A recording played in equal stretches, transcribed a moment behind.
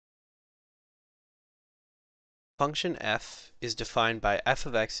Function f is defined by f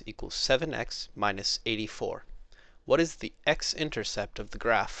of x equals 7x minus 84. What is the x-intercept of the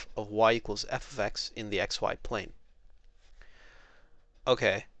graph of y equals f of x in the xy plane?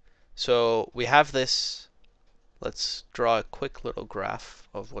 Okay, so we have this. Let's draw a quick little graph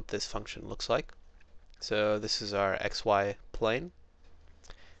of what this function looks like. So this is our xy plane,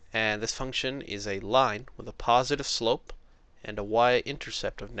 and this function is a line with a positive slope and a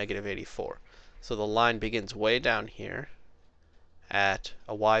y-intercept of negative 84. So the line begins way down here at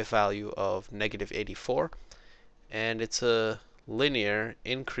a y value of negative 84, and it's a linear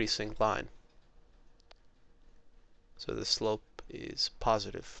increasing line. So the slope is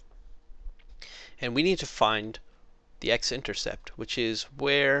positive. And we need to find the x-intercept, which is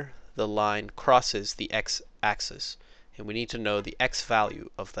where the line crosses the x-axis. And we need to know the x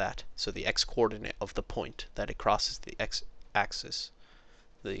value of that, so the x-coordinate of the point that it crosses the x-axis.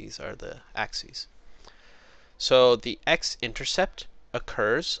 These are the axes. So the x-intercept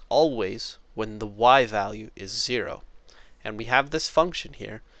occurs always when the y value is 0. And we have this function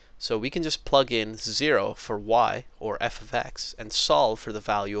here, so we can just plug in 0 for y, or f of x, and solve for the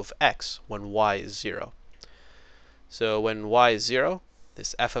value of x when y is 0. So when y is 0,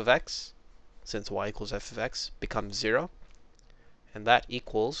 this f of x, since y equals f of x, becomes 0. And that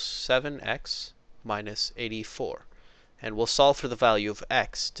equals 7x minus 84. And we'll solve for the value of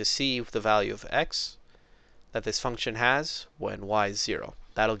x to see the value of x that this function has when y is 0.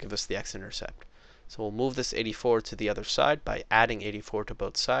 That'll give us the x-intercept. So we'll move this 84 to the other side by adding 84 to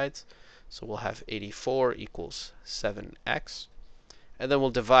both sides. So we'll have 84 equals 7x. And then we'll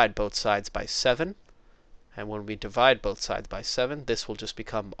divide both sides by 7. And when we divide both sides by 7, this will just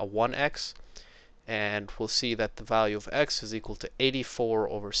become a 1x. And we'll see that the value of x is equal to 84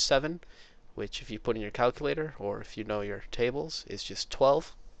 over 7, which if you put in your calculator, or if you know your tables, is just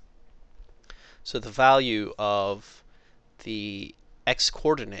 12. So the value of the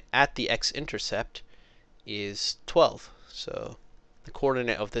x-coordinate at the x-intercept is 12. So the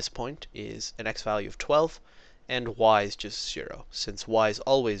coordinate of this point is an x value of 12, and y is just 0, since y is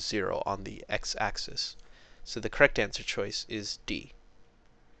always 0 on the x-axis. So the correct answer choice is D.